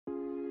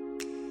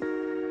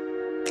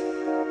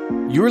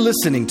You're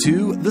listening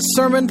to the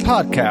Sermon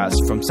Podcast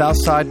from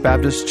Southside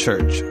Baptist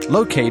Church,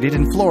 located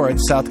in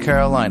Florence, South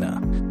Carolina.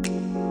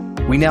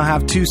 We now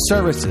have two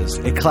services,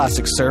 a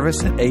classic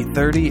service at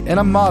 8:30 and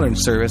a modern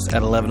service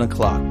at 11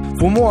 o'clock.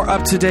 For more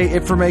up-to-date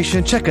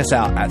information, check us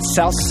out at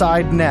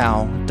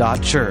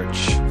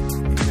southsidenow.church.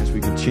 As we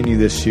continue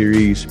this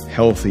series,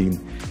 Healthy,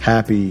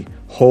 Happy,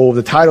 Whole,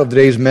 the title of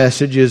today's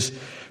message is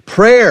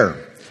Prayer,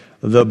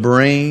 the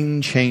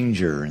Brain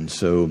Changer.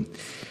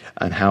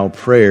 And how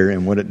prayer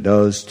and what it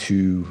does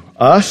to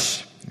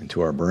us and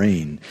to our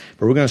brain.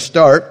 But we're going to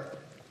start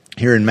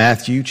here in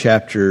Matthew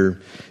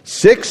chapter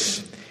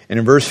 6. And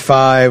in verse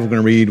 5, we're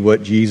going to read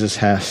what Jesus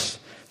has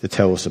to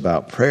tell us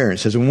about prayer. It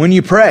says, "And when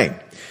you pray,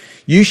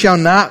 you shall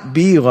not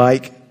be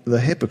like the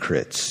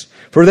hypocrites,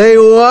 for they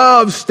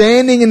love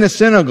standing in the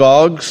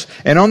synagogues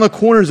and on the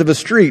corners of the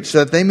streets, so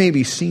that they may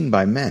be seen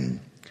by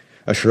men.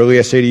 Surely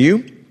I say to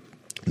you,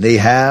 they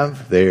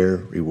have their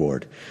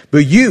reward.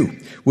 But you,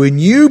 when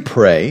you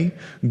pray,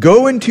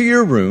 go into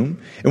your room,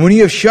 and when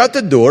you have shut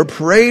the door,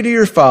 pray to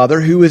your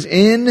Father who is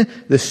in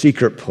the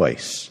secret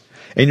place.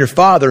 And your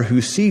Father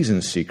who sees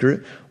in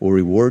secret will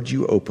reward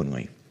you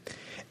openly.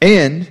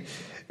 And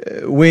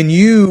when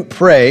you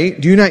pray,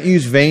 do not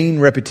use vain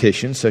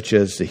repetitions such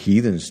as the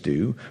heathens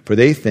do, for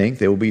they think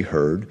they will be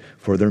heard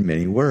for their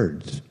many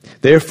words.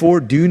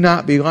 Therefore, do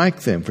not be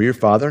like them, for your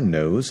Father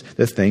knows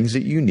the things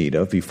that you need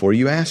of before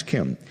you ask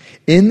Him.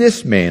 In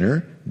this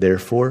manner,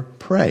 therefore,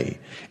 pray."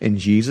 And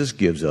Jesus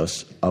gives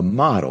us a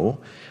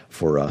model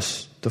for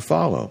us to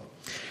follow.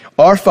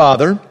 "Our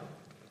Father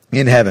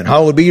in heaven,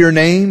 hallowed be your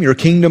name, your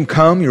kingdom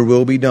come, your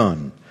will be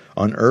done,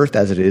 on earth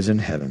as it is in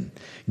heaven.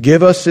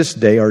 Give us this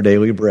day our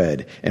daily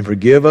bread, and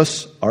forgive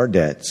us our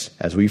debts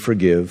as we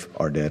forgive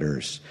our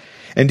debtors.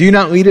 And do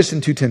not lead us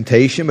into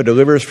temptation, but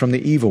deliver us from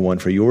the evil one.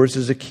 For yours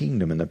is the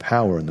kingdom and the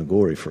power and the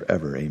glory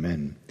forever.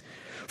 Amen.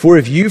 For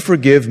if you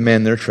forgive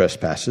men their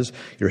trespasses,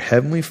 your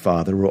heavenly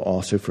Father will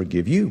also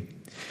forgive you.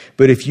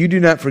 But if you do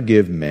not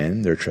forgive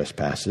men their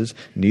trespasses,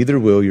 neither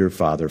will your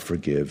Father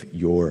forgive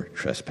your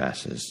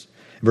trespasses."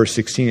 Verse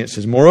 16, it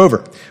says,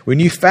 "Moreover, when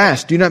you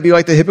fast, do not be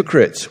like the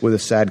hypocrites with a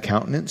sad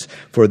countenance,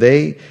 for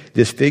they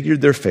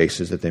disfigured their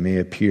faces that they may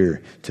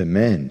appear to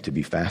men to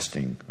be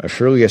fasting.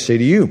 Surely I say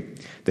to you,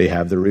 they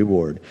have their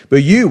reward.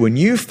 But you, when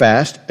you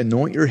fast,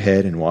 anoint your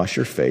head and wash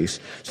your face,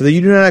 so that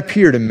you do not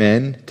appear to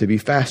men to be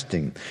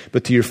fasting,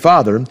 but to your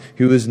Father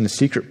who is in the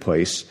secret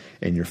place,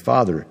 and your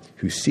Father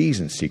who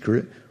sees in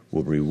secret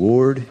will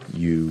reward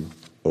you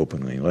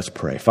openly." Let's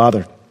pray.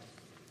 Father,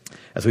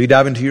 as we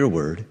dive into your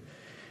word,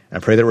 I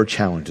pray that we're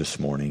challenged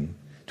this morning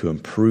to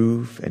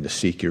improve and to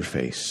seek your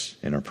face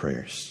in our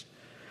prayers.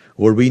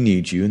 Lord, we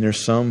need you, and there's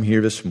some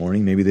here this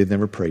morning, maybe they've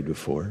never prayed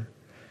before.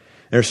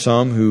 There's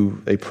some who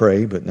they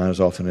pray, but not as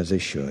often as they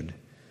should.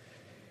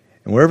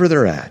 And wherever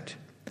they're at,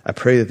 I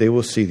pray that they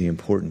will see the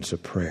importance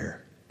of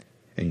prayer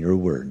and your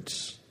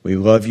words. We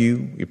love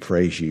you, we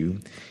praise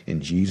you.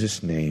 In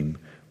Jesus' name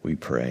we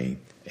pray,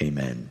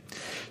 amen.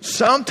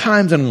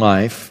 Sometimes in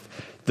life,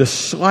 the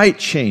slight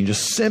change, the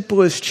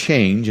simplest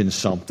change in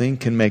something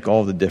can make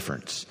all the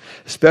difference,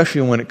 especially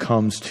when it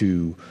comes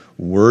to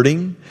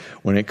wording,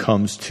 when it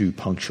comes to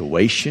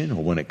punctuation,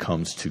 or when it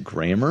comes to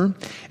grammar.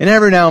 And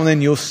every now and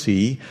then you'll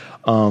see,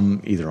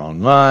 either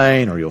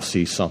online or you'll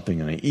see something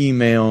in an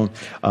email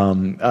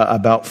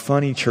about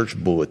funny church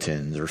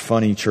bulletins or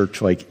funny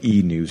church like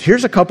e-news.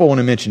 Here's a couple I want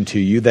to mention to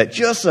you that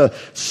just a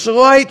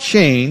slight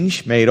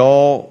change made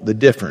all the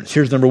difference.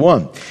 Here's number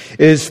one,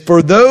 is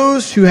for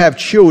those who have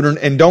children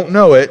and don't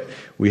know it,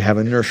 we have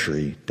a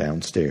nursery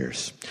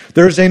downstairs.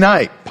 Thursday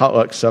night,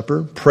 potluck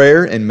supper,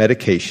 prayer, and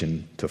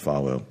medication to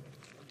follow.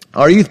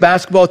 Our youth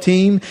basketball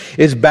team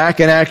is back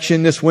in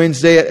action this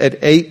Wednesday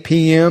at 8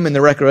 p.m. in the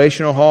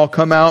recreational hall.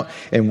 Come out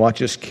and watch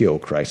us kill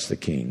Christ the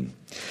King.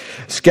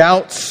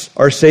 Scouts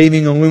are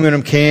saving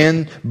aluminum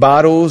can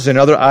bottles and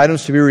other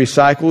items to be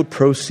recycled.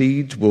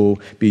 Proceeds will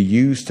be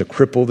used to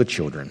cripple the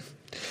children.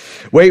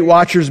 Weight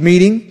Watchers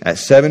meeting at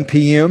 7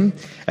 p.m.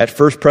 at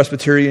First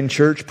Presbyterian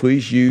Church.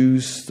 Please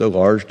use the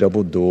large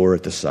double door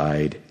at the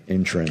side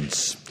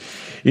entrance.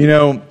 You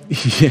know,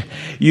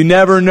 you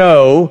never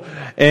know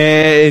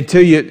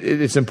until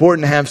it's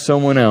important to have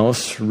someone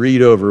else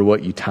read over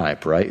what you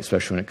type, right?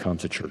 Especially when it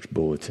comes to church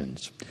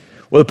bulletins.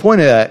 Well, the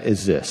point of that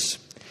is this,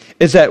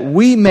 is that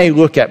we may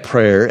look at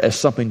prayer as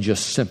something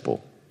just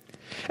simple,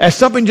 as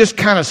something just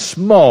kind of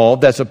small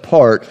that's a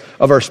part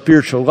of our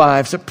spiritual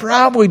lives that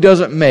probably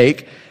doesn't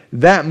make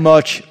that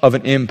much of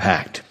an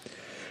impact.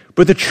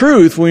 But the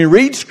truth, when we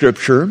read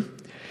Scripture,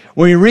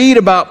 when we read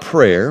about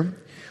prayer,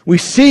 we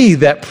see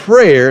that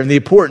prayer and the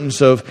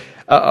importance of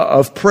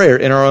prayer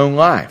in our own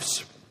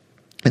lives.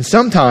 And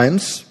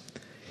sometimes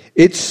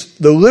it's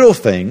the little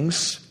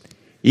things,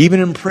 even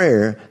in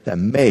prayer, that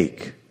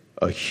make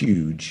a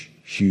huge,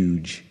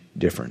 huge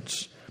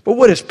difference. But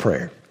what is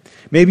prayer?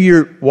 Maybe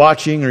you're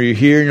watching or you're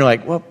here and you're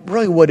like, well,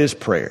 really, what is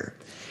prayer?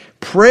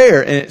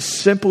 Prayer in its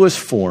simplest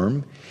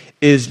form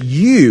is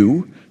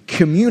you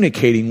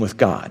communicating with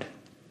God.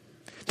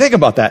 Think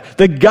about that.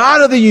 The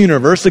God of the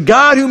universe, the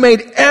God who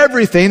made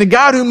everything, the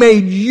God who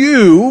made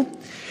you,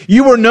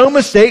 You were no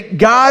mistake.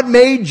 God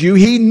made you.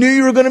 He knew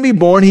you were going to be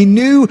born. He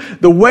knew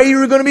the way you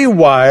were going to be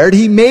wired.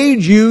 He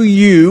made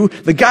you.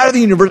 The God of the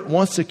universe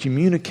wants to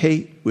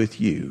communicate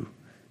with you.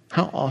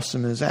 How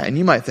awesome is that? And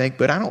you might think,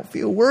 but I don't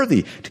feel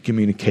worthy to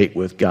communicate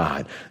with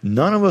God.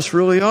 None of us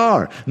really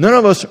are. None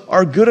of us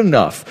are good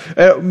enough.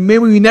 Maybe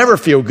we never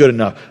feel good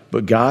enough.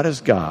 But God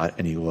is God,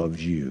 and He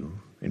loves you,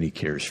 and He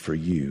cares for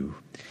you,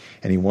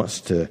 and He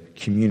wants to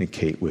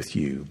communicate with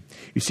you.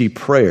 You see,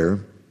 prayer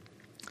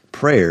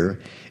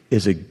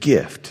is a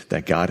gift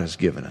that God has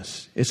given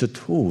us. It's a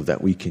tool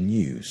that we can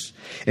use,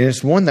 and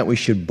it's one that we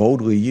should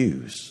boldly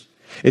use.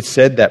 It's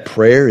said that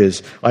prayer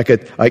is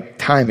like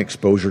time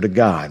exposure to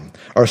God.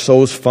 Our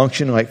souls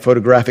function like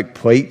photographic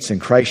plates,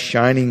 and Christ's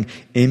shining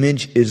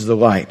image is the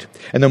light.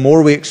 And the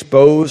more we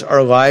expose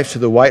our lives to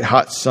the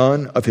white-hot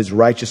sun of His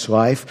righteous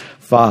life,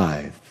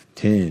 5,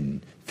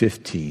 10,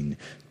 15,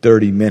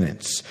 30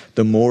 minutes,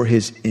 the more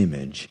His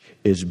image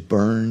is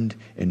burned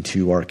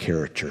into our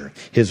character.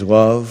 His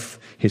love,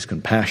 His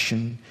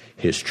compassion,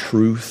 His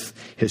truth,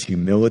 His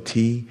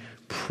humility.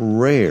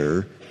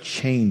 Prayer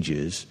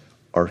changes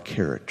our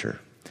character.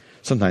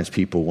 Sometimes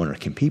people wonder,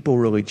 can people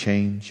really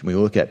change? We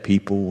look at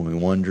people and we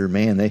wonder,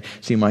 man, they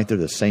seem like they're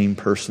the same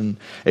person.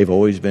 They've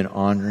always been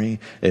ornery.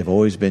 They've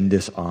always been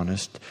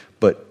dishonest.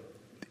 But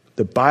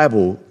the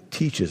Bible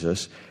teaches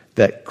us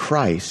that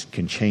Christ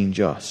can change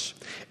us.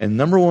 And the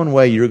number one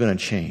way you're going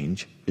to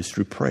change is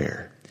through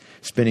prayer,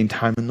 spending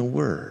time in the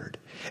Word,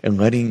 and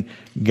letting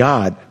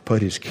God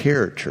put His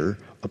character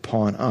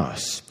upon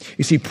us.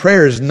 You see,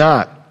 prayer is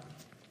not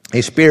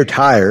a spare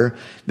tire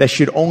that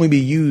should only be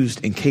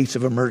used in case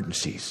of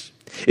emergencies.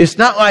 It's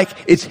not like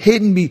it's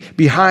hidden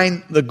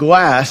behind the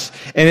glass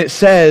and it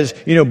says,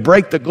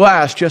 break the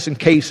glass just in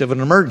case of an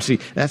emergency.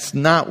 That's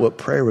not what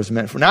prayer was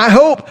meant for.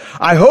 Now,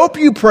 I hope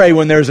you pray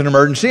when there's an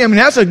emergency. I mean,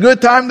 that's a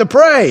good time to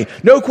pray.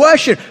 No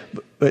question.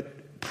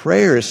 But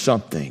prayer is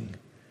something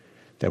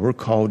that we're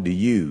called to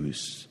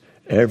use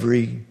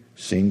every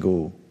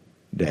single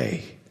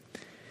day.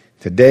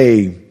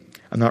 Today,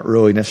 I'm not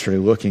really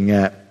necessarily looking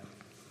at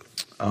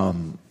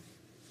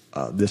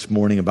this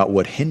morning about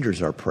what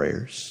hinders our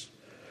prayers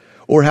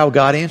or how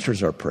God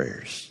answers our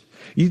prayers.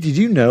 Did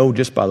you know,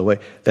 just by the way,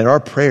 that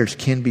our prayers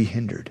can be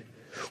hindered?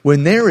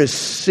 When there is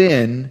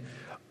sin,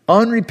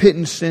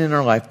 unrepentant sin in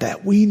our life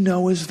that we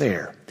know is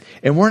there,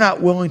 and we're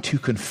not willing to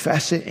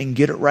confess it and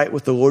get it right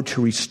with the Lord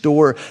to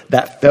restore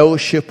that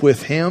fellowship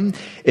with Him,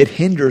 it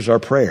hinders our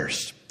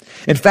prayers.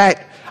 In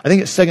fact, I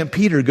think it's 2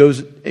 Peter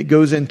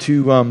goes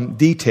into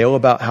detail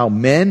about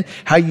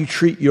how you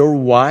treat your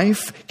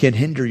wife can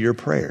hinder your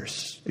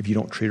prayers if you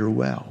don't treat her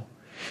well.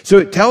 So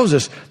it tells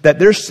us that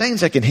there's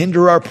things that can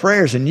hinder our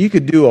prayers, and you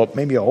could do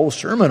maybe a whole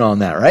sermon on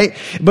that, right?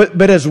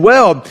 But as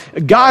well,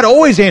 God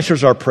always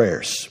answers our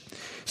prayers.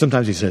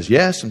 Sometimes He says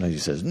yes, sometimes He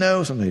says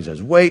no, sometimes He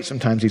says wait,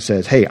 sometimes He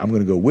says, hey, I'm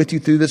going to go with you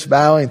through this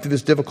valley and through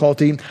this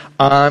difficulty.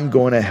 I'm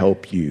going to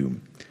help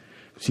you.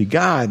 See,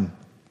 God,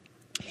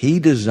 He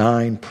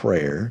designed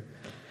prayer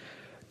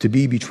to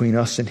be between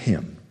us and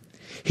Him.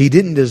 He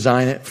didn't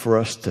design it for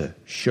us to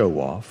show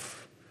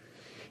off.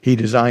 He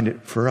designed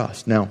it for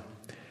us. Now,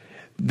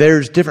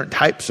 there's different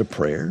types of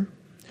prayer.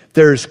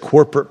 There's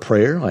corporate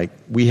prayer, like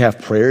we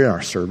have prayer in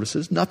our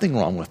services. Nothing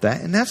wrong with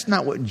that. And that's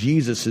not what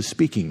Jesus is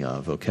speaking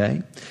of,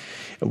 okay?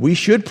 We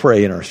should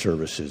pray in our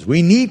services.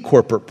 We need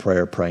corporate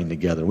prayer, praying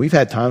together. We've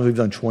had times we've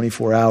done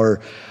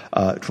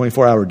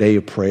 24-hour day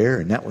of prayer,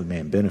 and that was,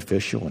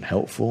 beneficial and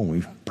helpful, and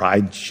we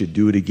probably should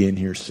do it again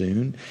here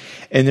soon.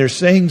 And there's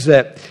things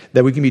that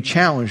we can be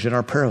challenged in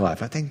our prayer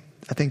life. I think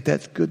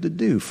that's good to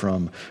do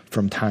from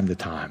time to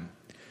time.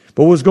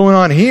 But what's going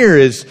on here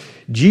is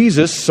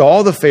Jesus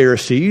saw the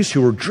Pharisees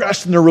who were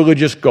dressed in their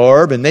religious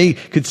garb, and they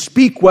could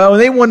speak well,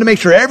 and they wanted to make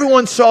sure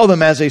everyone saw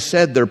them as they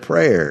said their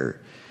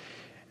prayer.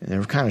 And they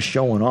were kind of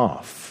showing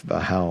off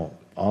about how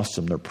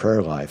awesome their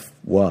prayer life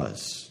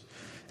was.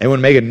 They wanted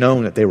to make it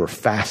known that they were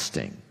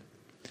fasting.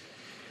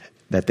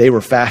 That they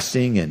were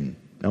fasting, and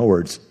in other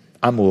words,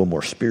 I'm a little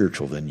more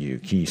spiritual than you.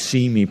 Can you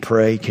see me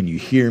pray? Can you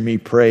hear me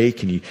pray?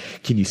 Can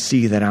you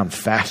see that I'm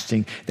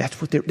fasting?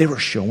 That's what they were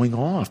showing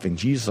off. And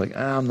Jesus is like,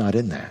 I'm not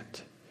in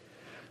that.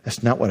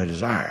 That's not what I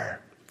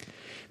desire.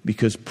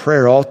 Because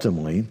prayer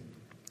ultimately,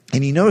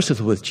 and you notice this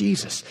with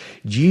Jesus.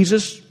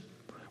 Jesus,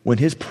 when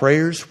His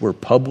prayers were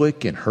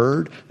public and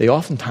heard, they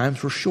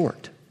oftentimes were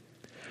short.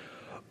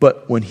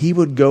 But when He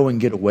would go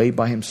and get away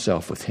by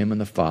Himself with Him and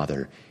the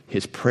Father,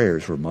 His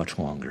prayers were much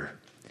longer.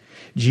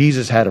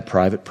 Jesus had a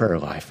private prayer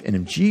life. And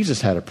if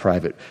Jesus had a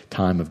private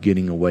time of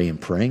getting away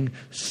and praying,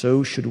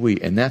 so should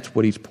we. And that's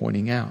what He's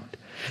pointing out.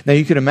 Now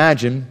you can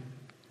imagine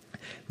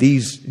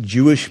these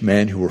Jewish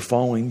men who were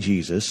following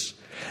Jesus,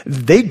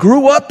 they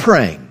grew up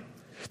praying.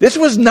 This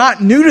was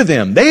not new to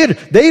them.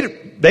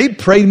 They'd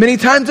prayed many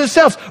times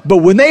themselves. But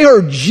when they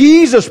heard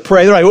Jesus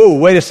pray, they're like, oh,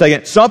 wait a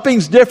second.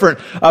 Something's different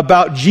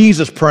about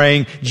Jesus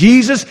praying.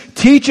 Jesus,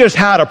 teach us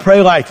how to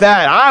pray like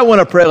that. I want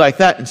to pray like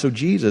that. And so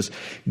Jesus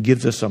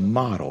gives us a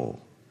model.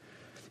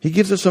 He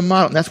gives us a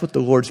model. And that's what the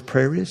Lord's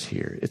Prayer is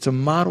here. It's a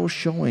model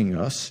showing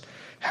us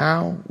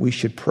how we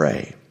should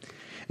pray.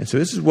 And so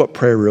this is what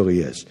prayer really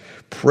is.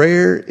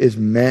 Prayer is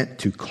meant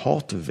to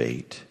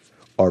cultivate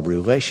our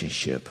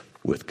relationship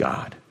with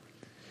God.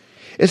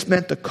 It's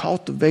meant to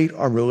cultivate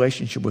our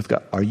relationship with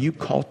God. Are you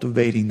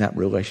cultivating that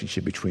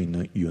relationship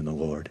between you and the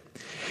Lord?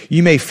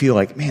 You may feel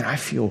like, man, I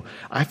feel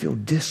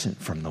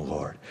distant from the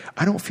Lord.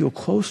 I don't feel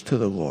close to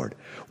the Lord.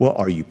 Well,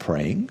 are you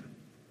praying?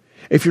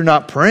 If you're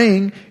not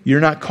praying,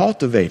 you're not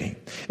cultivating.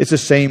 It's the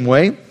same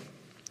way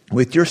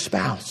with your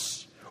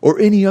spouse or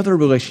any other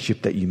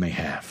relationship that you may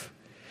have.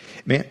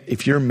 Man,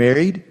 if you're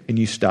married and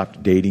you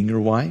stopped dating your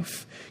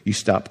wife, you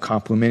stop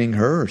complimenting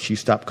her or she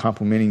stopped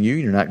complimenting you,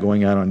 you're not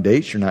going out on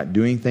dates, you're not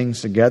doing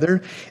things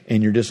together,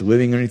 and you're just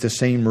living underneath the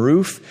same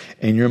roof,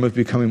 and you're almost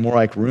becoming more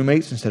like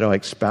roommates instead of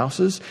like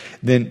spouses,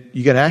 then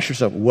you got to ask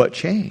yourself, what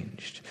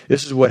changed?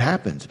 This is what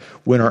happens.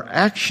 When our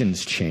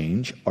actions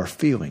change, our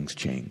feelings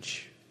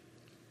change.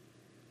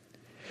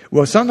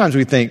 Well, sometimes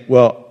we think,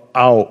 well,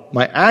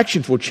 my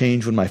actions will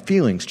change when my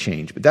feelings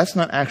change, but that's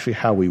not actually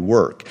how we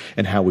work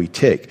and how we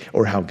tick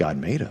or how God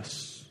made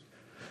us.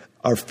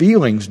 Our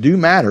feelings do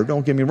matter,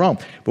 don't get me wrong.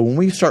 But when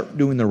we start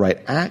doing the right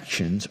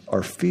actions,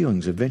 our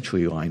feelings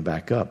eventually line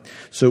back up.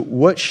 So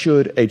what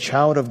should a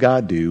child of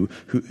God do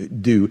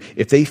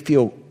if they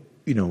feel,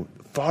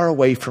 far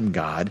away from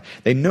God?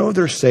 They know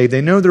they're saved,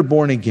 they know they're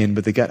born again,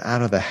 but they got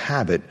out of the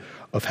habit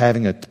of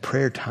having a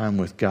prayer time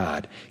with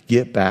God.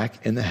 Get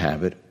back in the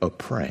habit of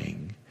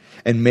praying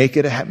and make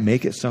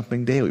it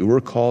something daily.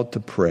 We're called to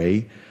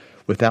pray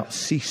without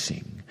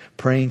ceasing,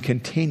 praying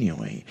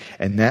continually.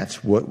 And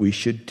that's what we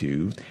should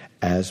do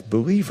as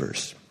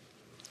believers.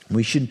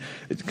 We should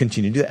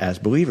continue to do that as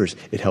believers.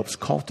 It helps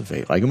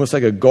cultivate, almost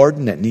like a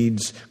garden that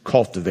needs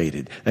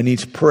cultivated, that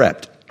needs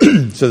prepped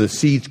so the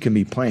seeds can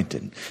be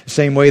planted. The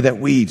same way that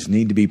weeds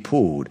need to be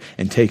pulled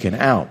and taken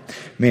out.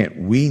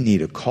 Man, we need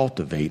to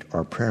cultivate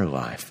our prayer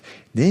life.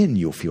 Then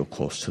you'll feel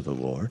close to the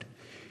Lord.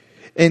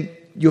 And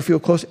you'll feel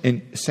close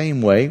in the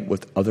same way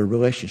with other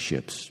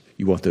relationships.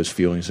 You want those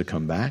feelings to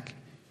come back?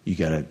 You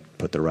got to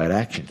put the right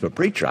actions. But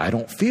preacher, I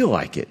don't feel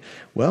like it.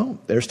 Well,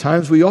 there's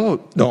times we all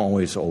don't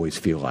always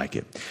feel like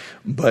it.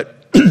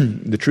 But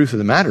the truth of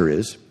the matter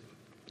is,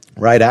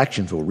 right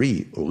actions will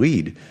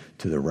lead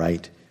to the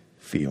right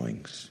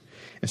feelings.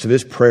 And so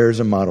this prayer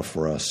is a model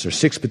for us. There's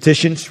 6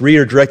 petitions. 3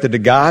 are directed to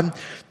God.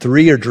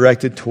 3 are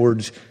directed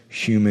towards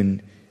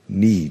human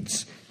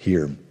needs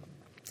here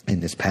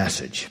in this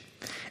passage.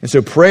 And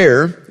so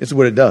prayer, this is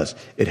what it does.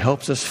 It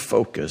helps us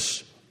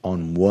focus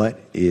on what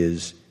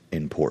is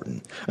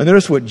important. And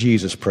notice what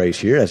Jesus prays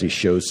here as he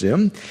shows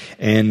them.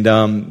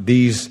 And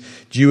these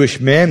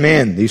Jewish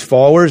men, these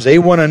followers, they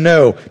want to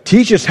know,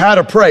 teach us how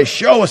to pray.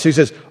 Show us. He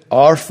says,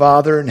 our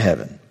Father in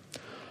heaven.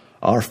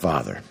 Our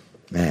Father.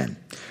 Man,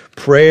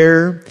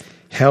 prayer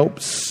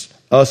helps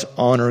us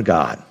honor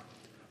God.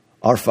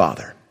 Our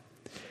Father.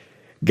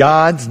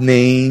 God's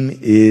name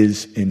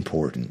is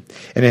important.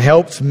 And it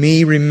helps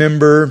me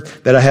remember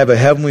that I have a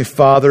Heavenly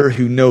Father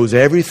who knows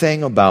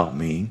everything about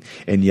me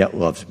and yet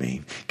loves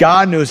me.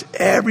 God knows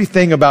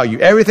everything about you,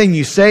 everything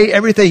you say,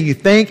 everything you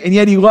think, and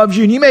yet He loves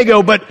you. And you may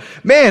go, but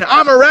man,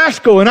 I'm a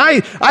rascal and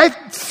I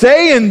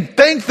say and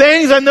think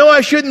things I know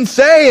I shouldn't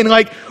say. And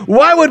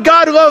why would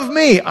God love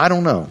me? I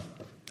don't know.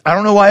 I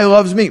don't know why He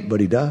loves me, but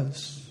He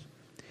does.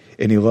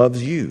 And He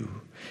loves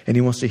you. And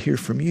He wants to hear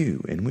from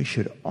you. And we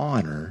should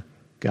honor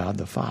God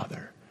the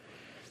Father.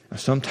 Now,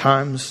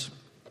 sometimes,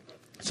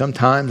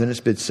 and it's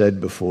been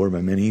said before by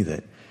many,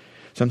 that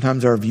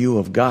sometimes our view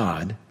of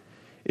God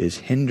is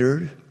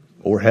hindered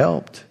or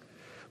helped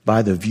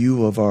by the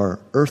view of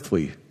our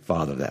earthly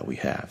father that we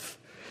have.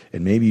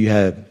 And maybe you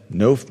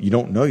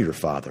don't know your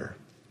father.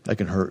 That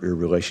can hurt your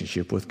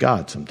relationship with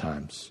God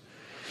sometimes.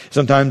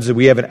 Sometimes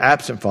we have an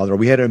absent father, or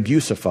we had an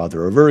abusive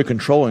father, or a very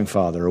controlling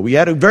father, or we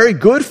had a very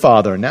good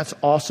father, and that's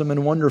awesome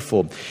and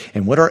wonderful.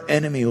 And what our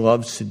enemy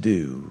loves to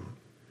do,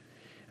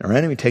 our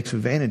enemy takes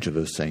advantage of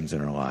those things in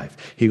our life.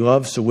 He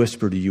loves to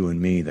whisper to you and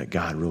me that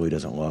God really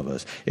doesn't love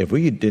us. If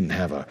we didn't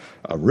have a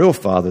real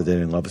Father that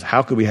didn't love us,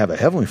 how could we have a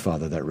Heavenly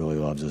Father that really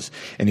loves us?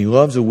 And He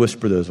loves to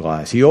whisper those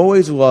lies. He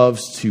always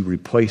loves to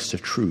replace the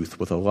truth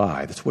with a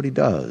lie. That's what He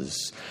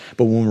does.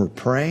 But when we're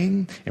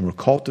praying and we're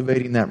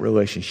cultivating that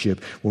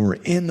relationship, when we're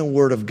in the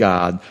Word of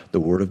God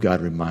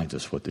reminds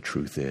us what the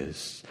truth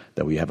is.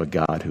 That we have a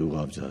God who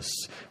loves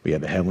us. We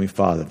have a Heavenly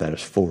Father that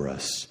is for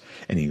us.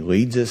 And He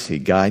leads us, He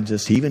guides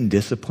us, He even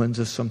disciplines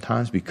us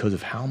sometimes because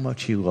of how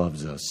much He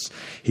loves us.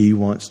 He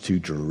wants to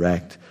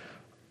direct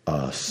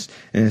us.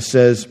 And it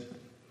says,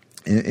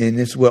 and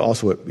this is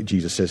what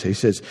Jesus says. He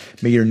says,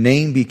 may your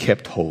name be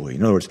kept holy.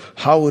 In other words,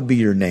 hallowed be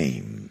your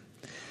name.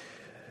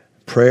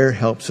 Prayer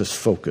helps us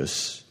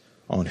focus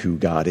on who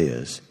God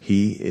is.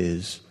 He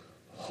is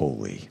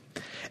holy.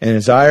 And a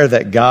desire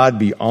that God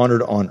be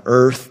honored on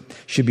earth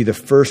should be the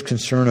first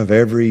concern of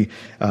every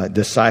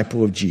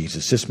disciple of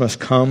Jesus. This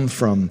must come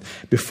from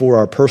before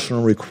our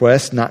personal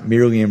requests, not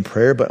merely in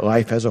prayer, but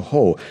life as a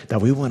whole. That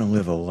we want to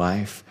live a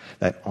life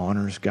that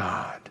honors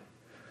God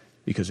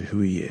because of who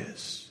He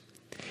is.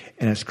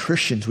 And as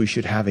Christians, we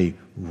should have a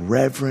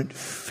reverent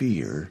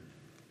fear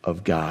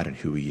of God and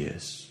who He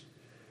is.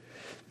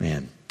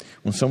 Man,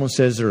 When someone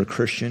says they're a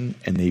Christian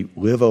and they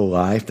live a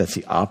life that's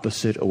the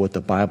opposite of what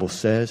the Bible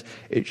says,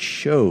 it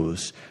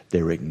shows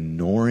they're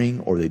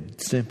ignoring or they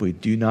simply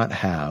do not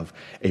have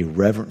a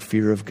reverent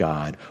fear of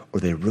God,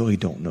 or they really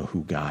don't know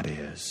who God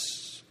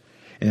is.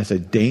 And it's a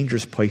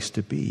dangerous place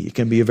to be. It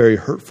can be a very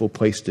hurtful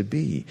place to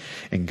be.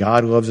 And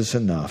God loves us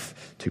enough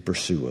to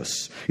pursue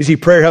us. You see,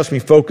 prayer helps me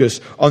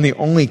focus on the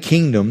only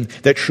kingdom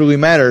that truly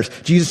matters.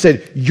 Jesus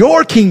said,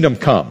 your kingdom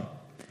come.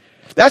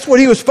 That's what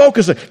he was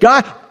focused on.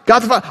 God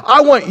the Father,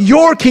 I want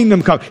your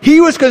kingdom come.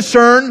 He was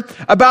concerned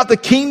about the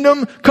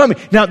kingdom coming.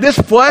 Now, this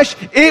flesh,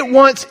 it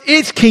wants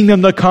its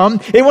kingdom to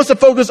come. It wants to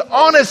focus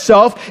on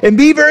itself and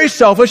be very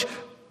selfish.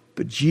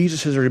 But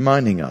Jesus is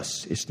reminding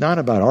us, it's not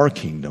about our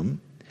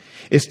kingdom.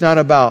 It's not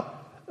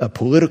about a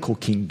political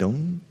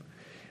kingdom,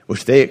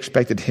 which they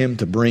expected him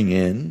to bring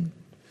in.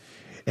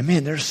 And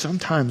man, there's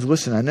sometimes,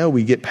 listen, I know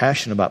we get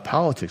passionate about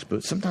politics,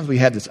 but sometimes we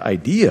have this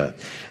idea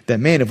that,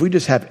 man, if we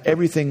just have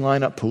everything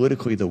line up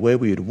politically the way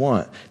we would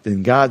want,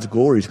 then God's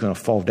glory is going to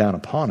fall down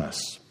upon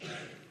us.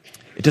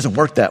 It doesn't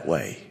work that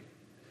way.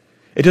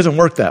 It doesn't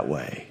work that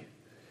way.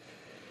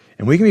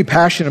 And we can be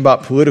passionate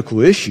about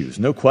political issues,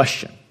 no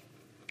question.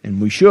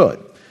 And we should.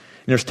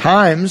 And there's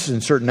times in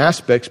certain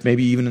aspects,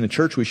 maybe even in the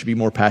church, we should be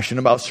more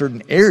passionate about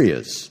certain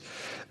areas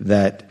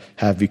that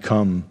have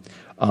become,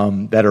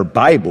 that are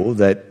Bible,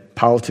 that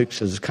politics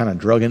has kind of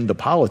drug into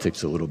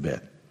politics a little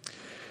bit.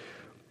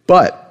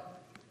 But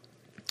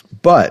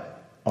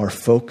our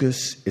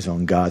focus is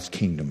on God's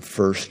kingdom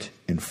first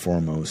and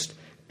foremost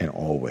and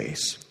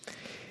always.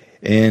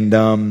 And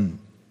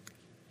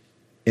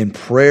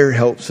prayer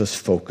helps us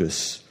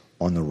focus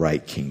on the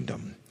right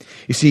kingdom.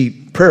 You see,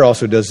 prayer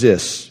also does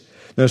this.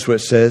 Notice what it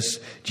says.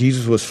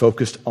 Jesus was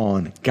focused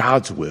on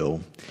God's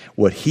will,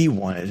 what he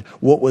wanted,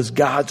 what was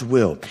God's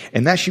will.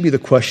 And that should be the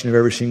question of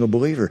every single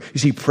believer. You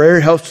see, prayer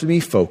helps me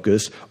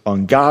focus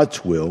on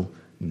God's will,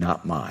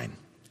 not mine.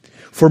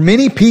 For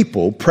many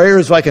people, prayer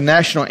is like a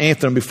national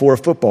anthem before a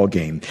football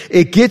game.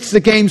 It gets the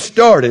game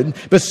started,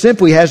 but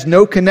simply has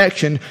no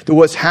connection to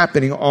what's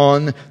happening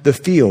on the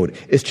field.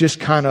 It's just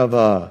kind of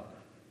a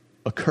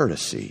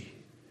courtesy.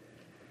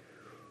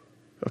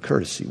 A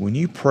courtesy. When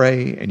you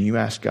pray and you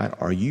ask God,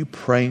 are you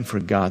praying for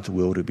God's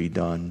will to be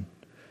done?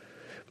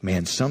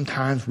 Man,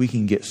 sometimes we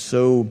can get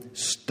so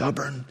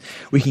stubborn.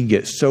 We can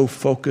get so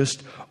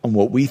focused on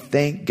what we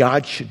think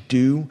God should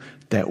do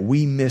that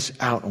we miss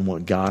out on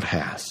what God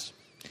has.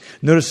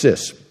 Notice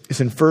this.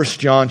 It's in 1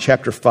 John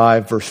chapter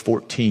 5, verse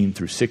 14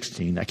 through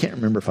 16. I can't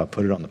remember if I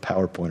put it on the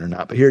PowerPoint or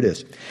not, but here it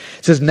is. It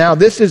says, now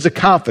this is a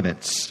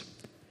confidence.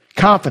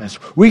 Confidence.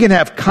 We can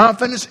have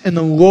confidence in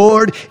the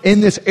Lord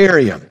in this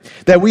area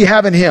that we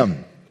have in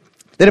him.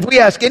 That if we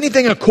ask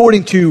anything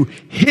according to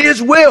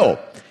his will,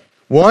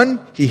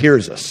 one, he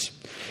hears us.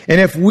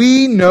 And if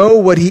we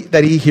know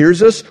that he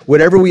hears us,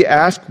 whatever we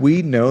ask,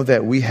 we know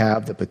that we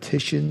have the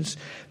petitions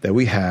that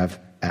we have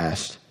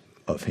asked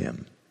of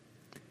him.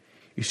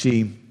 You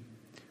see,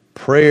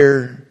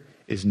 prayer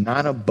is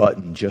not a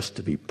button just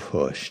to be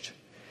pushed.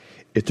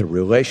 It's a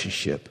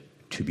relationship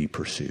to be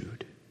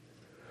pursued.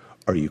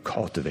 Are you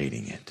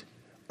cultivating it?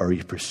 Are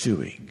you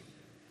pursuing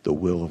the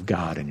will of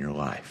God in your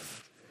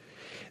life?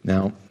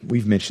 Now,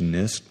 we've mentioned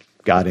this.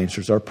 God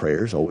answers our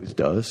prayers, always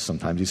does.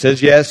 Sometimes he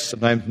says yes,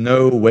 sometimes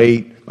no,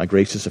 wait, my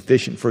grace is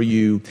sufficient for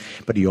you.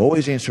 But he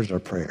always answers our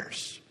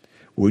prayers.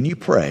 When you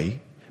pray,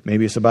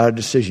 maybe it's about a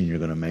decision you're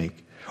going to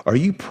make. Are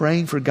you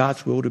praying for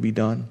God's will to be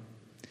done?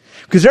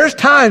 Because there's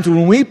times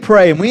when we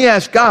pray and we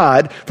ask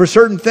God for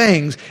certain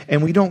things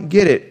and we don't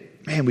get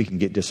it, man, we can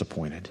get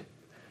disappointed.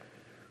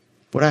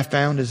 What I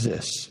found is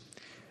this,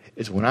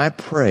 is when I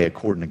pray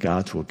according to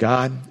God's will,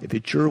 God, if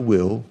it's your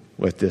will,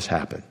 let this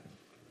happen.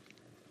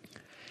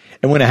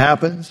 And when it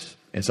happens,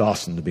 it's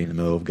awesome to be in the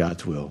middle of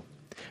God's will.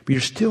 But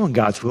you're still in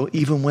God's will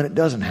even when it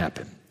doesn't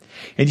happen.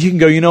 And you can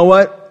go, you know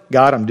what?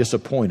 God, I'm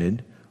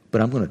disappointed, but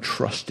I'm going to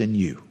trust in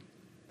you.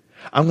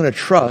 I'm going to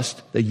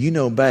trust that you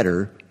know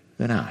better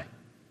than I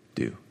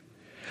do.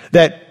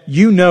 That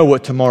you know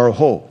what tomorrow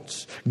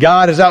holds.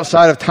 God is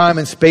outside of time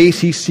and space.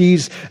 He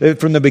sees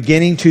from the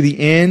beginning to the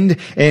end,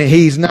 and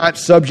he's not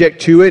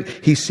subject to it.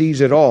 He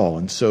sees it all,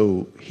 and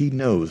so he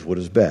knows what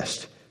is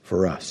best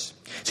for us.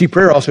 See,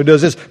 prayer also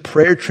does this.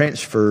 Prayer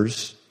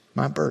transfers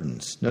my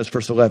burdens. Notice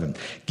verse 11.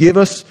 Give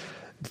us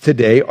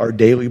today our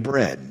daily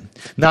bread.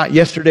 Not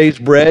yesterday's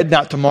bread,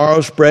 not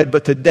tomorrow's bread,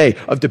 but today.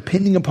 Of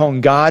depending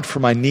upon God for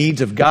my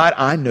needs of God,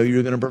 I know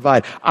you're going to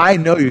provide. I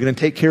know you're going to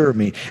take care of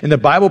me. And the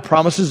Bible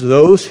promises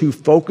those who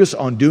focus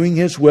on doing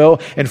his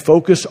will and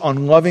focus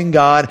on loving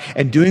God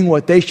and doing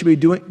what they should be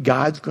doing,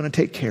 God's going to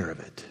take care of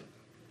it.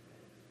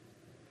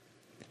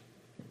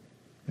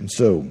 And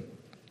so,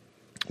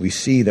 we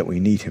see that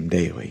we need him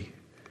daily.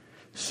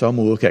 Some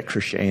will look at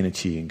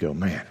Christianity and go,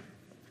 man,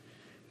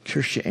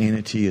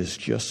 Christianity is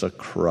just a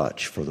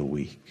crutch for the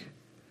weak.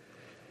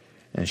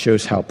 And it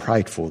shows how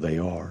prideful they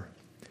are.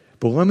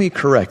 But let me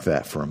correct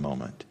that for a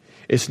moment.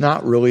 It's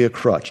not really a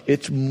crutch.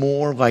 It's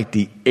more like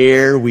the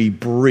air we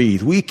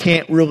breathe. We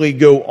can't really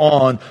go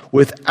on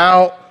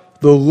without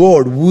the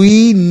Lord.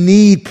 We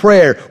need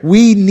prayer.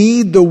 We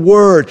need the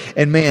Word.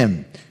 And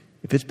man,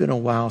 if it's been a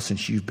while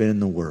since you've been in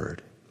the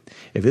Word,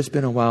 if it's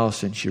been a while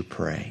since you're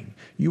praying,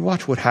 you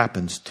watch what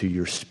happens to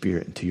your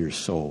spirit and to your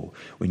soul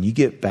when you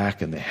get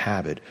back in the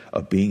habit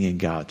of being in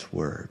God's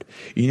Word.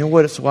 You know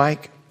what it's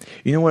like?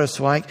 You know what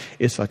it's like?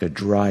 It's like a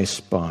dry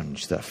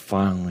sponge that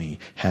finally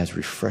has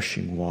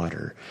refreshing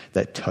water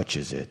that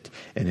touches it,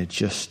 and it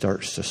just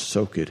starts to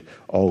soak it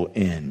all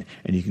in,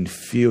 and you can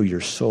feel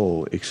your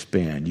soul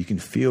expand. You can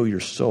feel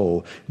your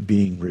soul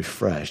being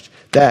refreshed.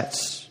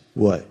 That's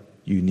what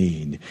you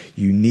need.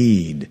 You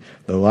need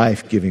the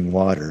life-giving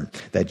water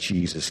that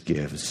Jesus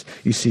gives.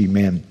 You see,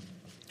 man,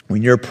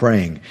 when you're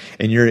praying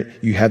and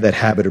you have that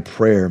habit of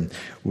prayer,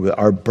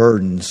 our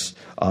burdens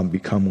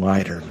become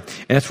lighter.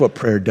 And that's what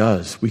prayer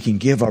does. We can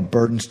give our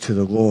burdens to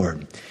the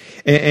Lord.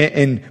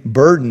 And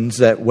burdens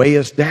that weigh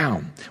us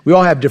down. We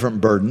all have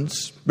different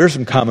burdens. There's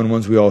some common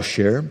ones we all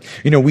share.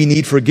 We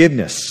need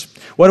forgiveness.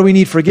 Why do we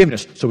need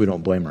forgiveness? So we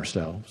don't blame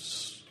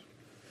ourselves.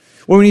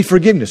 Well, we need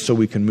forgiveness so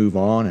we can move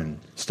on and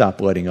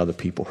stop letting other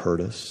people hurt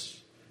us.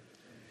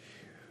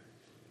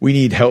 We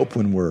need help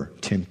when we're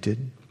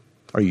tempted.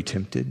 Are you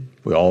tempted?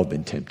 We all have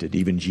been tempted.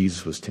 Even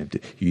Jesus was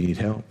tempted. You need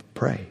help?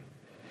 Pray.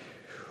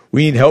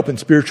 We need help in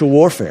spiritual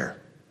warfare.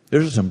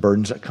 There's some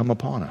burdens that come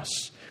upon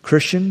us.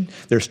 Christian,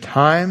 there's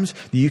times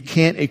that you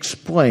can't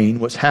explain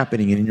what's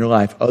happening in your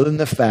life other than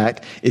the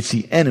fact it's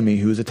the enemy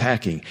who is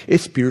attacking.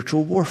 It's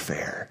spiritual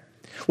warfare.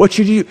 What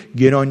should you do?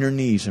 Get on your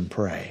knees and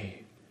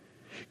pray.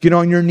 Get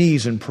on your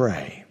knees and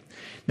pray.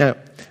 Now,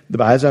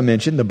 as I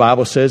mentioned, the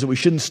Bible says that we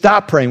shouldn't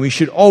stop praying. We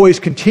should always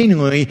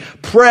continually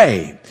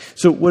pray.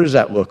 So what does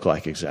that look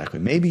like exactly?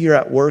 Maybe you're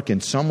at work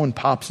and someone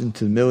pops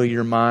into the middle of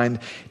your mind.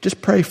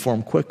 Just pray for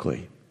them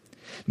quickly.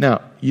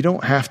 Now, you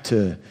don't have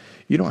to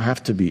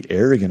be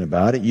arrogant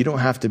about it. You don't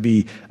have to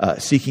be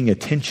seeking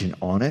attention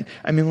on it.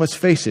 I mean, let's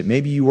face it.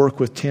 Maybe you work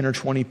with 10 or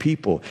 20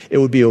 people. It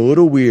would be a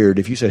little weird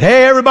if you said,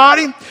 hey,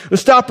 everybody,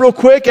 let's stop real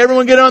quick.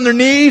 Everyone get on their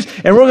knees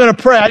and we're going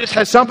to pray. I just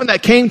had something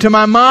that came to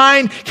my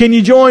mind. Can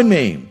you join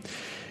me?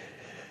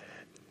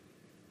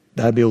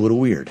 That'd be a little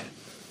weird.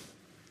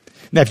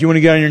 Now, if you want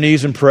to get on your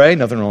knees and pray,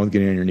 nothing wrong with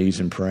getting on your knees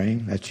and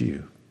praying. That's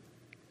you.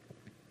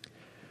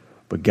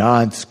 But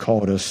God's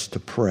called us to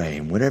pray.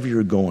 And whatever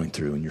you're going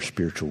through in your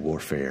spiritual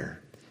warfare,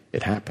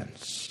 it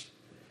happens.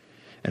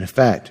 And in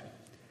fact,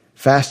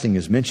 fasting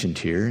is mentioned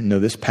here. No,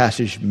 this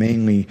passage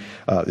mainly,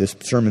 this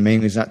sermon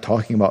mainly is not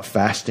talking about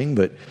fasting,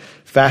 but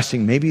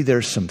fasting, maybe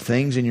there's some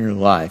things in your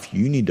life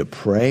you need to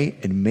pray,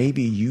 and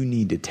maybe you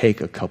need to take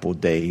a couple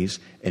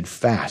days and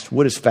fast.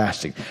 What is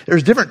fasting?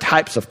 There's different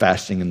types of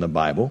fasting in the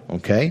Bible,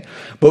 okay?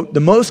 But the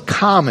most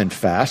common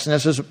fast, and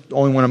this is the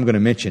only one I'm going to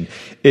mention,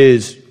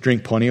 is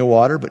drink plenty of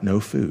water but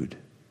no food.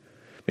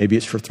 Maybe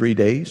it's for 3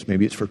 days.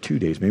 Maybe it's for 2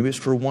 days. Maybe it's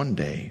for 1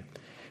 day.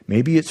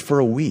 Maybe it's for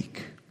a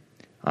week.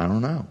 I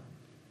don't know.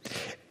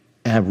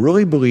 And I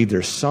really believe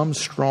there's some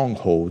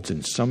strongholds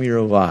in some of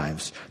your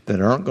lives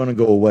that aren't going to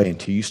go away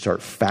until you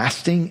start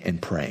fasting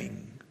and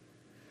praying.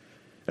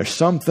 There's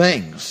some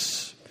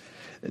things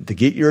to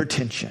get your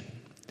attention.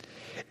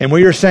 And what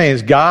you're saying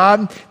is,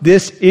 God,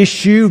 this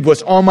issue,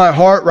 what's on my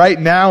heart right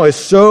now is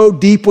so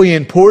deeply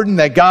important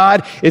that,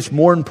 God, it's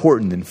more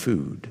important than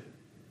food.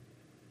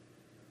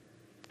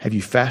 Have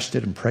you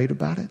fasted and prayed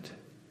about it?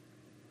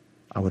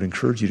 I would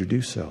encourage you to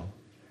do so.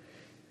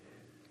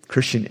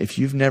 Christian, if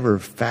you've never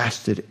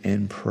fasted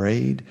and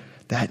prayed,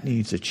 that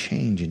needs a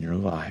change in your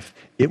life.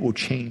 It will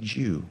change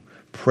you.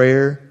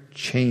 Prayer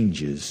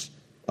changes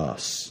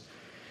us.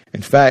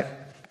 In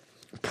fact,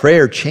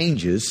 prayer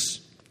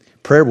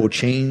will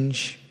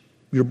change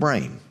your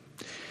brain.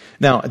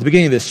 Now, at the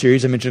beginning of this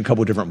series, I mentioned a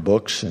couple of different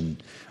books,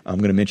 and I'm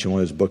going to mention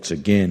one of those books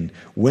again,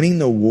 Winning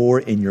the War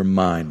in Your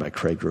Mind by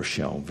Craig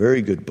Groeschel.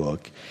 Very good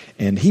book.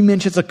 And he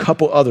mentions a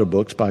couple other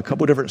books by a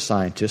couple different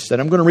scientists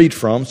that I'm going to read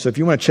from. So if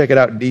you want to check it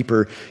out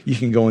deeper, you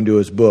can go into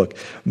his book.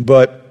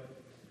 But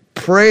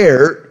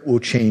prayer will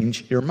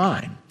change your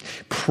mind.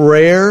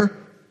 Prayer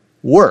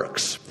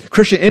works.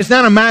 Christian, it's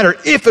not a matter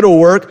if it'll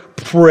work.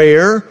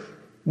 Prayer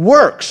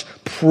works.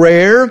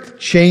 Prayer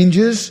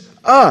changes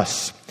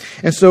us.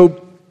 And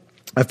so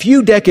a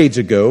few decades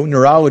ago,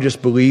 neurologists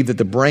believed that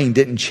the brain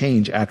didn't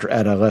change after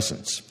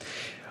adolescence.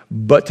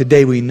 But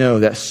today we know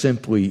that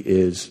simply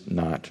is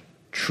not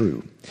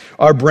true.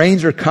 Our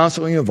brains are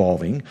constantly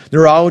evolving.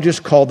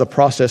 Neurologists call the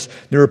process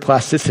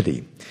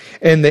neuroplasticity.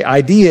 And the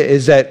idea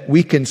is that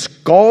we can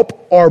sculpt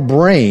our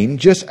brain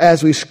just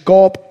as we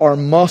sculpt our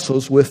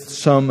muscles with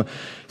some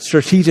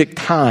strategic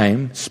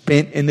time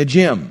spent in the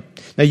gym.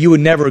 Now, you would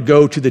never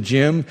go to the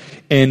gym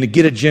and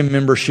get a gym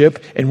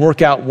membership and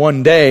work out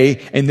one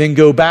day and then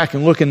go back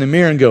and look in the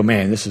mirror and go,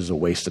 man, this is a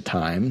waste of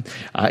time.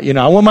 I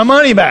want my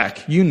money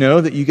back. You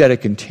know that you got to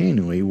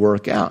continually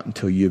work out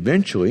until you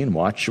eventually, and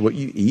watch what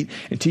you eat,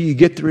 until you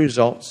get the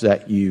results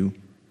that you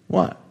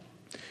want.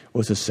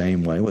 Well, it's the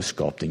same way with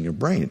sculpting your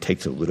brain. It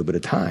takes a little bit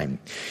of time.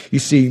 You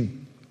see,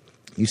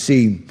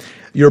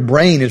 your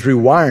brain is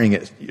rewiring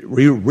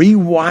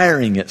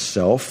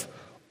itself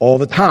all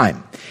the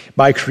time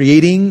by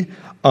creating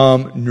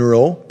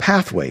neural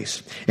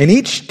pathways. And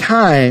each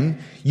time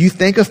you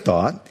think a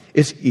thought,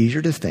 it's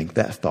easier to think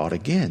that thought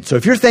again. So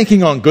if you're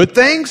thinking on good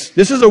things,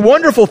 this is a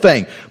wonderful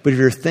thing. But if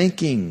you're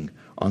thinking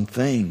on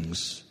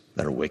things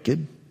that are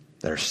wicked,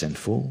 that are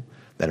sinful,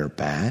 that are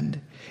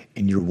bad,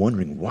 and you're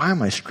wondering, why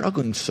am I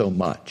struggling so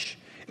much?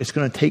 It's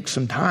going to take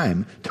some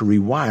time to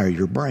rewire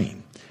your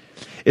brain.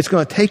 It's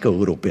going to take a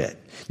little bit.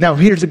 Now,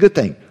 here's the good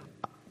thing.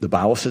 The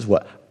Bible says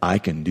what? I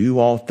can do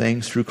all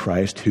things through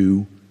Christ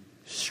who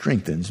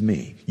strengthens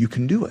me. You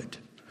can do it.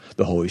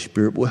 The Holy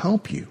Spirit will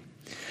help you.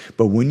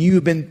 But when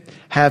you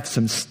have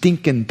some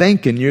stinking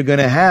thinking, you're going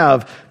to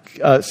have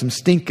some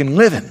stinking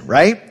living,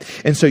 right?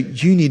 And so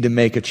you need to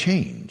make a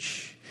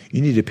change.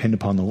 You need to depend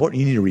upon the Lord.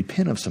 You need to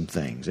repent of some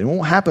things. It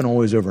won't happen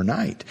always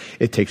overnight.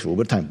 It takes a little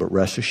bit of time. But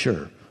rest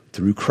assured,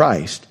 through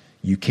Christ,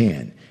 you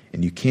can.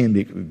 And you can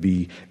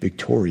be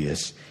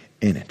victorious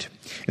in it.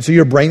 And so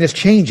your brain is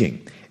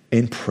changing.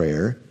 And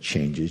prayer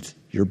changes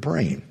your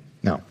brain.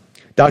 Now,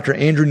 Dr.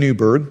 Andrew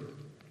Newberg,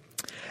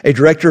 a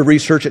director of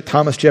research at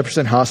Thomas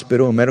Jefferson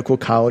Hospital and Medical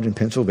College in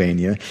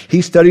Pennsylvania,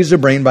 he studies the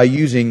brain by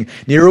using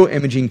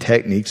neuroimaging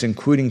techniques,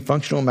 including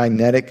functional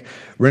magnetic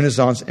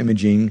resonance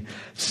imaging,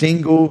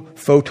 single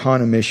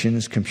photon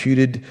emissions,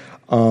 computed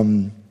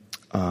tomography,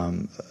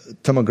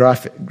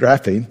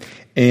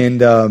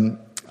 and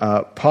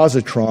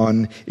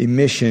positron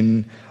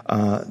emission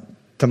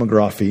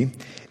tomography.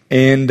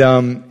 And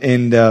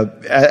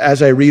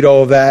as I read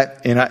all of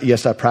that, and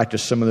yes, I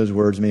practiced some of those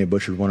words, may have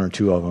butchered one or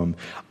two of them.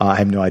 I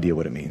have no idea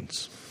what it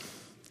means.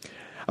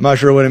 I'm not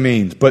sure what it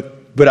means, but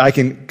I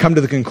can come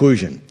to the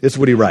conclusion. This is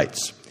what he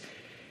writes.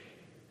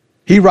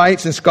 He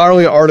writes in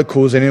scholarly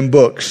articles and in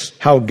books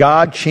how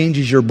God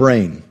changes your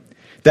brain.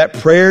 That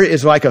prayer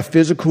is like a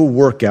physical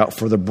workout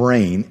for the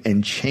brain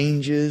and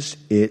changes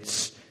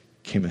its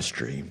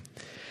chemistry.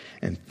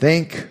 And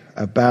think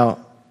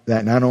about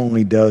that. Not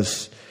only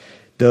does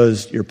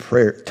your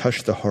prayer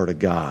touch the heart of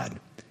God,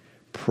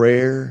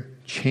 prayer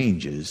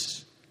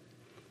changes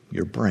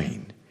your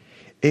brain.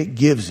 It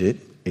gives it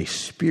a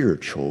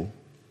spiritual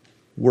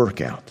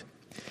workout.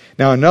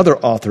 Now, another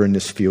author in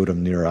this field of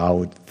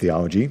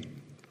neurotheology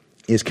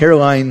is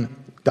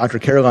Dr.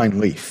 Caroline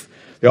Leaf,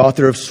 the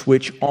author of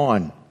Switch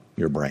On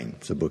Your Brain.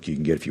 It's a book you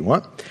can get if you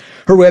want.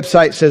 Her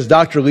website says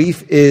Dr.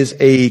 Leaf is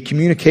a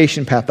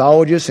communication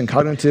pathologist and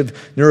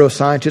cognitive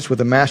neuroscientist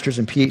with a master's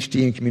and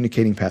PhD in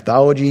communicating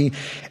pathology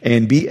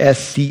and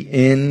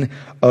BSCN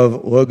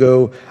of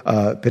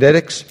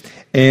logopedics,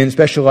 and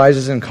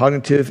specializes in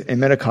cognitive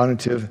and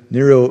metacognitive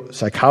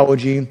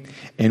neuropsychology.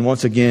 And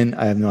once again,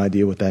 I have no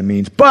idea what that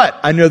means, but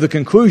I know the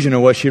conclusion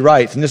of what she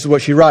writes, and this is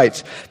what she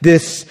writes.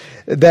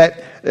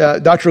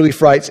 Dr.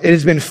 Leaf writes, it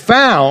has been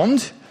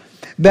found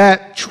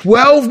that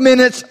 12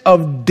 minutes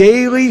of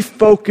daily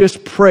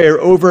focused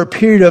prayer over a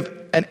period of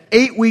an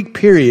 8-week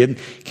period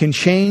can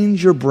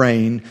change your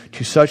brain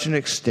to such an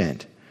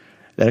extent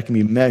that it can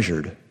be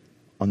measured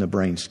on the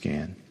brain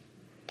scan.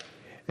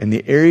 And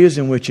the areas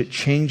in which it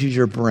changes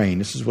your brain,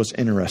 this is what's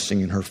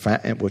interesting in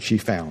what she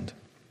found,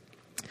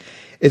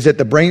 is that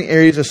the brain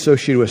areas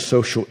associated with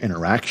social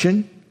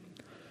interaction,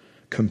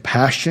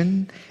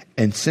 compassion,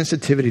 and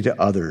sensitivity to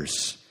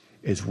others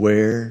is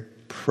where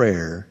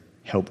prayer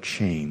help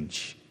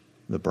change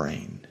the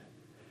brain.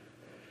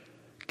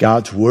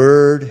 God's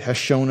Word has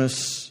shown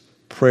us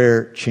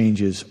prayer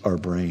changes our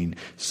brain.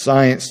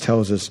 Science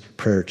tells us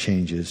prayer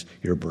changes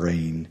your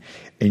brain.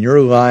 And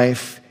your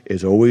life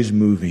is always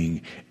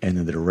moving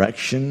in the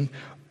direction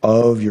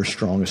of your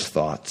strongest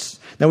thoughts.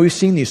 Now, we've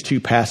seen these two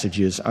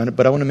passages,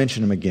 but I want to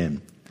mention them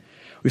again.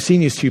 We've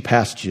seen these two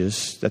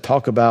passages that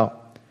talk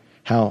about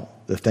how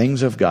the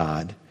things of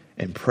God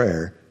and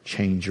prayer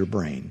change your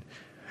brain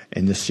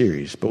in this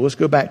series. But let's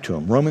go back to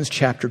them. Romans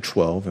chapter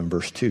 12 and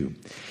verse 2.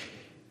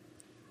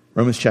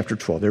 Romans chapter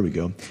 12, there we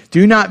go.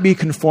 Do not be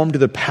conformed to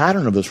the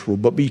pattern of this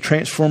world, but be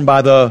transformed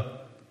by the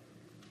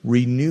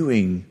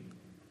renewing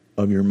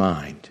of your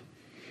mind.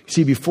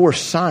 See, before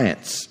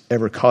science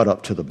ever caught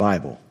up to the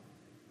Bible,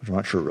 which I'm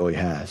not sure it really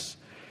has,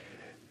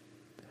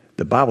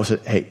 the Bible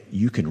said, hey,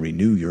 you can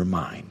renew your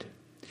mind.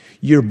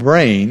 Your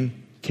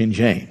brain can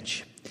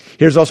change.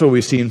 Here's also what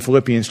we see in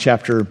Philippians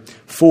chapter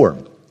 4.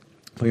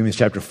 Philippians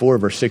chapter 4,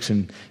 verse 6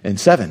 and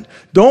 7.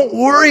 Don't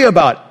worry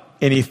about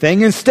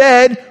anything.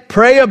 Instead,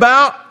 pray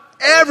about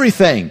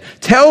everything.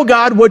 Tell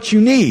God what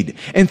you need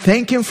and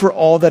thank Him for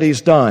all that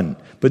He's done.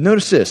 But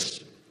notice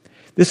this.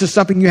 This is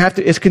something you have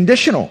to, it's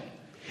conditional.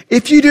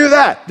 If you do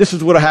that, this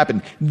is what will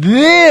happen.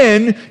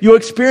 Then you'll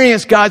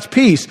experience God's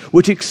peace,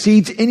 which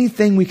exceeds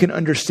anything we can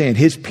understand.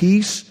 His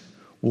peace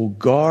will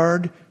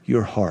guard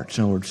your hearts,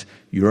 in other words,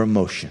 your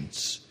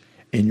emotions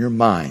and your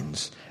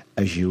minds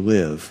as you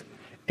live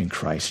in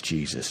Christ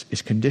Jesus.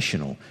 It's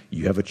conditional.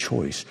 You have a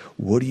choice.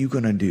 What are you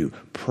going to do?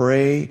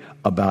 Pray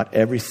about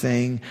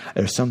everything.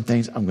 There's some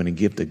things I'm going to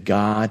give to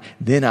God.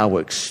 Then I will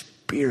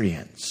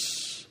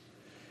experience.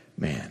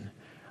 Man,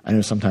 I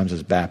know sometimes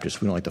as Baptists,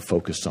 we don't like to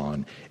focus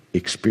on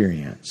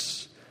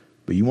experience.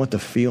 But you want the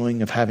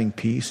feeling of having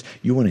peace.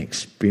 You want to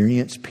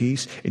experience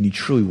peace. And you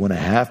truly want to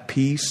have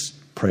peace.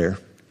 Prayer.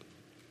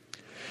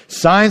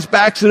 Science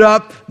backs it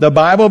up. The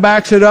Bible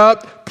backs it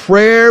up.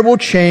 Prayer will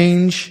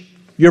change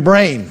your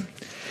brain.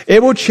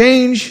 It will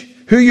change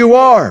who you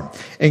are.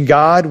 And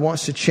God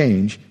wants to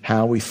change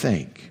how we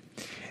think.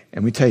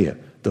 And we tell you,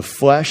 the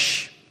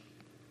flesh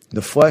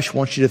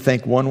wants you to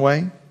think one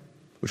way,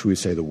 which we would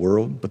say the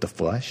world, but the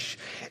flesh.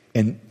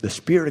 And the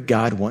Spirit of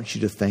God wants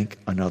you to think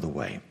another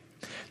way.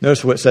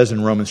 Notice what it says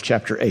in Romans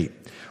chapter 8.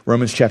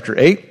 Romans chapter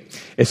 8,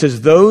 it says,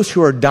 those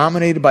who are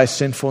dominated by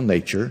sinful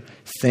nature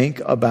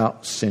think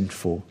about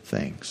sinful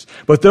things.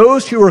 But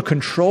those who are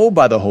controlled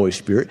by the Holy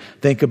Spirit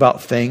think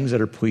about things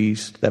that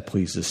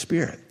please the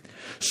Spirit.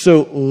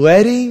 So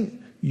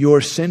letting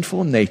your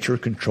sinful nature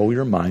control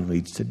your mind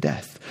leads to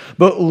death.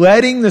 But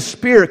letting the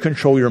Spirit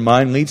control your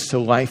mind leads to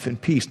life and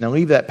peace. Now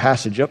leave that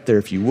passage up there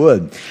if you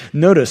would.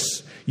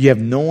 Notice you have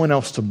no one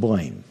else to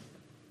blame.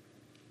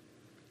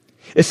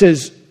 It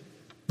says,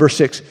 verse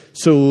 6,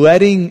 so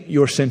letting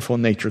your sinful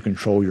nature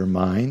control your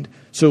mind.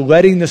 So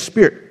letting the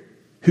Spirit.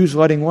 Who's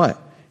letting what?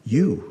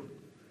 You.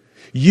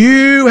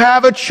 You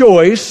have a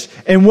choice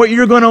in what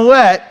you're going to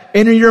let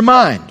enter your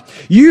mind.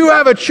 You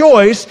have a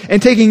choice in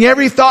taking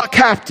every thought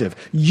captive.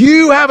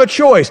 You have a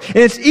choice. And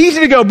it's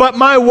easy to go, but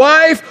my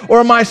wife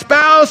or my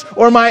spouse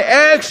or my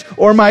ex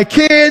or my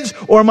kids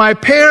or my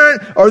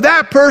parent or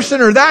that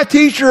person or that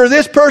teacher or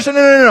this person.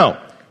 No.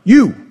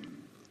 You.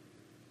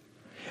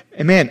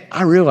 And man,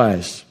 I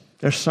realize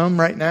there's some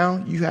right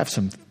now, you have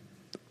some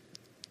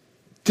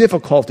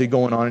difficulty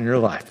going on in your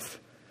life.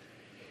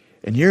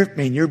 And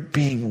you're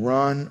being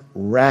run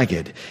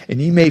ragged. And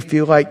you may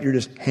feel like you're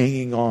just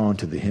hanging on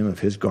to the hem of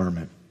his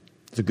garment.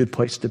 It's a good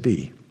place to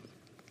be.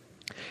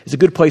 It's a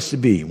good place to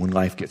be when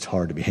life gets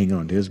hard, to be hanging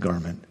on to his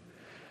garment.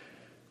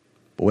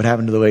 But what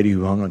happened to the lady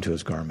who hung onto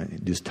his garment?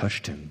 It just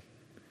touched him.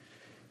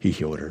 He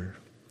healed her,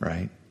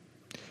 right?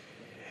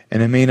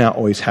 And it may not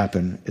always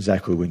happen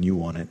exactly when you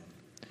want it.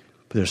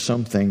 But there's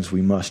some things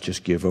we must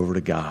just give over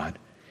to God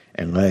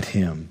and let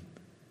him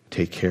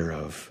take care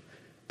of.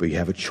 But you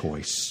have a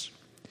choice.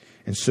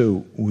 And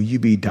so, will you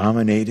be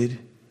dominated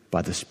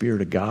by the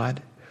Spirit of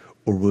God,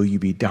 or will you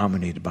be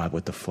dominated by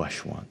what the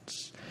flesh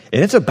wants?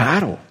 And it's a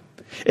battle.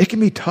 It can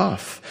be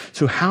tough.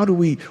 So what do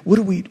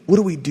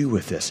we do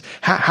with this?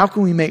 How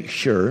can we make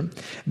sure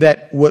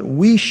that what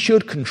we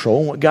should control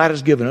and what God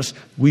has given us,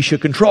 we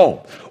should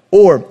control?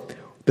 Or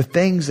the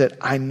things that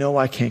I know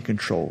I can't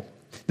control,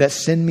 that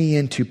send me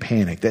into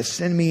panic, that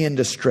send me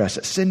into stress,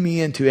 that send me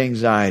into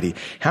anxiety.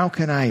 How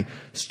can I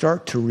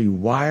start to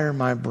rewire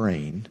my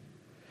brain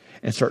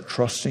and start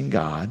trusting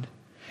God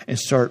and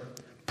start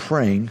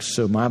praying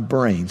so my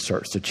brain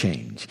starts to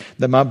change,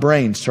 that my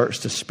brain starts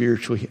to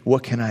spiritually,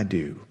 what can I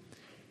do?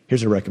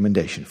 Here's a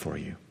recommendation for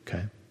you,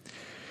 okay?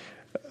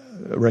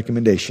 A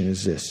recommendation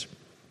is this,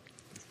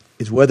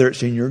 is whether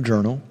it's in your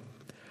journal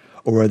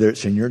or whether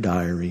it's in your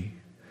diary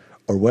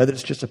or whether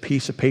it's just a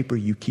piece of paper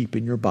you keep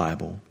in your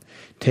Bible,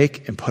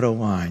 take and put a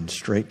line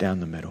straight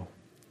down the middle.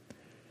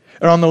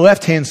 And on the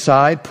left-hand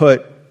side,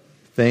 put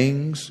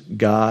things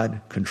God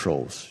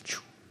controls.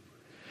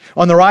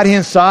 On the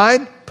right-hand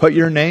side, put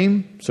your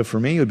name. So for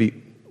me, it would be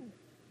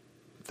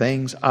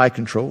things I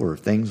control or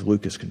things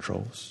Lucas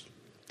controls.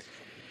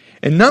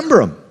 And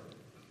number them.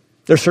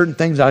 There's certain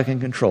things I can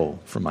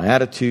control, from my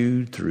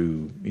attitude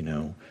through,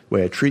 the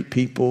way I treat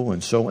people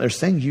and so on. There's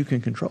things you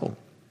can control.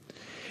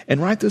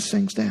 And write those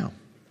things down.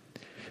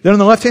 Then on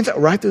the left-hand side,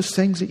 write those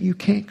things that you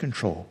can't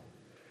control.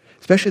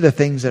 Especially the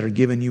things that are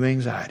giving you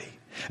anxiety.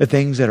 The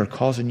things that are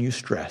causing you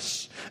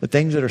stress. The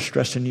things that are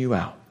stressing you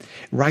out.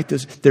 Write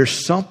those.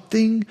 There's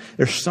something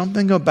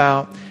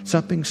about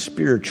something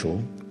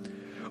spiritual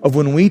of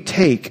when we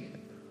take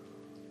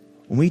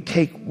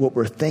what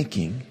we're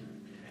thinking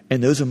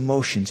and those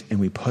emotions and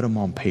we put them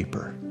on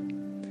paper.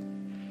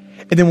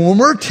 And then when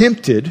we're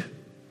tempted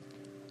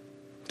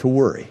to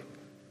worry,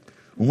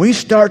 when we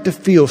start to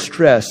feel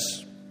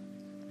stress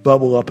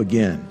bubble up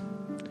again,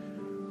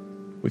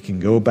 we can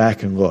go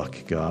back and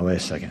look. Go, oh, wait a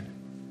second.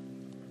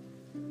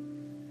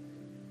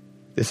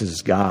 This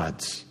is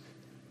God's.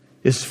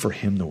 This is for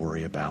him to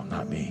worry about,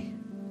 not me.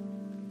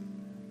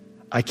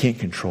 I can't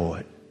control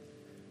it.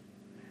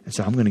 And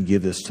so I'm going to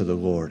give this to the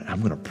Lord. I'm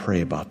going to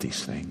pray about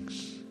these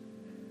things.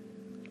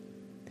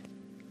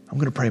 I'm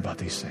going to pray about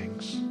these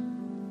things.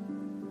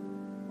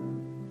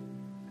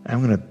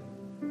 I'm going to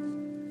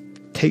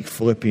take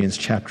Philippians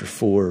chapter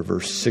 4,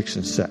 verse 6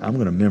 and 7. I'm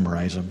going to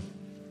memorize them.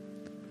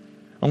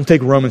 I'm going to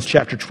take Romans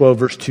chapter 12,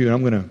 verse 2, and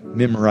I'm going to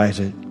memorize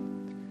it.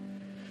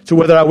 So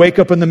whether I wake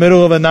up in the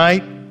middle of the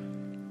night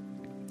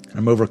and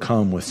I'm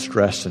overcome with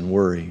stress and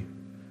worry,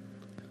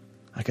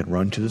 I can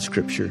run to the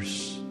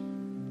scriptures.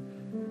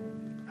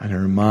 I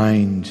can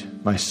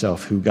remind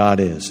myself who God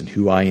is and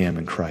who I am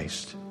in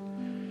Christ.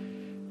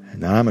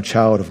 And that I'm a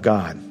child of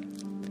God.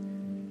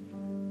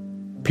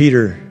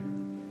 Peter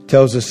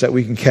tells us that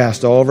we can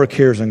cast all of our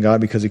cares on God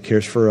because he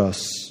cares for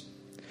us.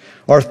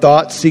 Our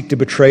thoughts seek to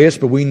betray us,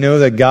 but we know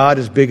that God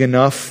is big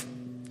enough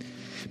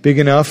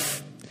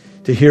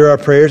to hear our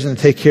prayers and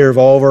to take care of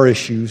all of our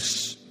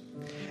issues.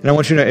 And I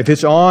want you to know, if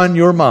it's on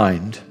your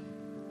mind,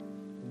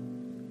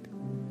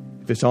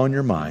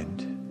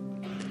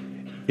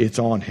 it's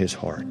on his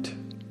heart.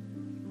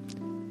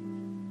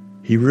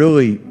 He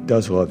really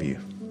does love you.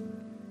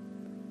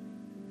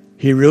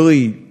 He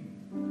really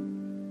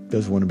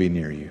does want to be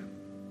near you.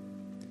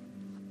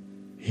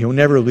 He'll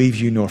never leave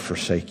you nor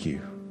forsake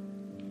you.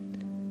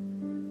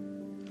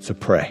 So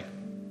pray.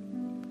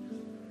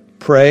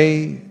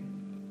 Pray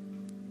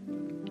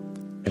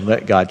and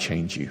let God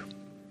change you.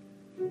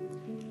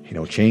 And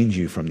He'll change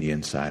you from the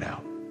inside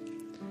out.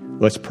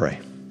 Let's pray.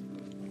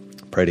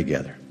 Pray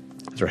together.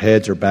 As our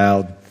heads are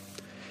bowed,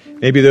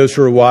 maybe those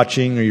who are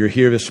watching or you're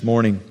here this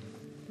morning,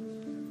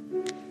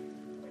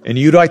 and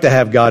you'd like to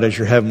have God as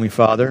your Heavenly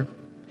Father,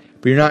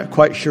 but you're not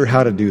quite sure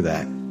how to do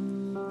that.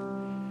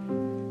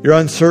 You're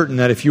uncertain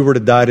that if you were to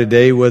die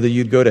today, whether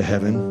you'd go to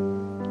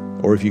heaven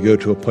or if you go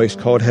to a place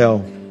called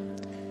hell.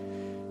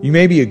 You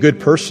may be a good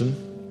person.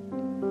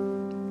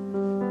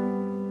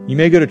 You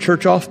may go to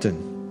church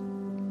often.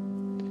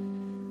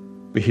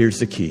 But here's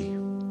the key.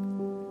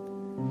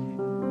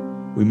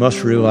 We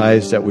must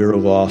realize that we are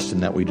lost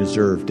and that we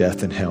deserve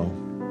death and hell.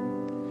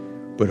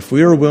 But if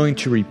we are willing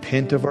to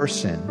repent of our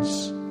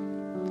sins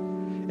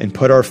and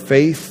put our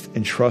faith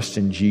and trust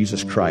in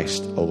Jesus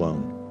Christ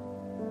alone,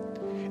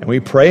 and we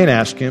pray and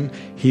ask Him,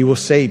 He will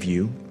save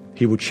you,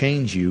 He will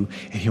change you,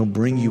 and He'll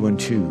bring you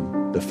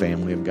into the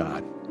family of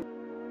God.